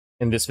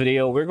In this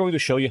video, we're going to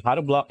show you how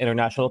to block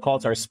international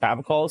calls or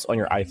spam calls on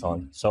your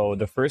iPhone. So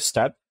the first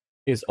step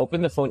is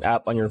open the phone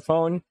app on your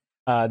phone.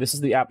 This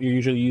is the app you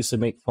usually use to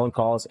make phone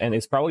calls, and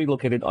it's probably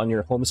located on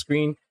your home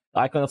screen. The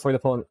icon for the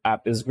phone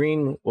app is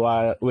green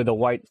with a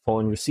white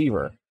phone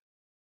receiver.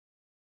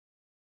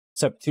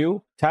 Step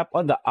 2, tap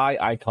on the I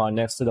icon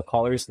next to the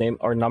caller's name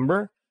or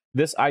number.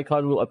 This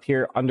icon will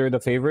appear under the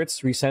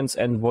favorites, recents,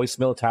 and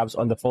voicemail tabs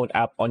on the phone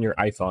app on your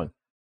iPhone.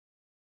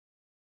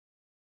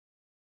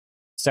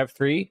 Step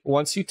 3,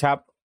 once you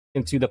tap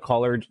into the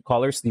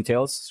caller's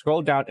details,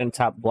 scroll down and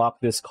tap block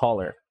this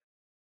caller.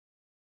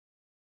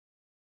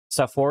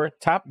 Step 4,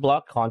 tap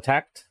block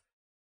contact.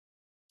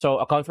 So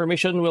a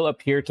confirmation will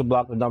appear to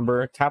block the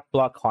number, tap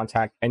block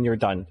contact, and you're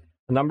done.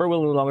 The number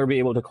will no longer be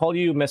able to call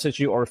you, message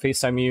you, or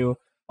FaceTime you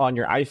on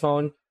your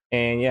iPhone.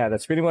 And yeah,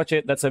 that's pretty much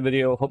it. That's the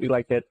video. Hope you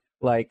liked it.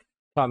 Like,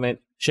 comment,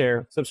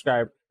 share,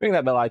 subscribe, ring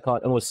that bell icon,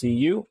 and we'll see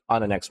you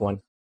on the next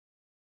one.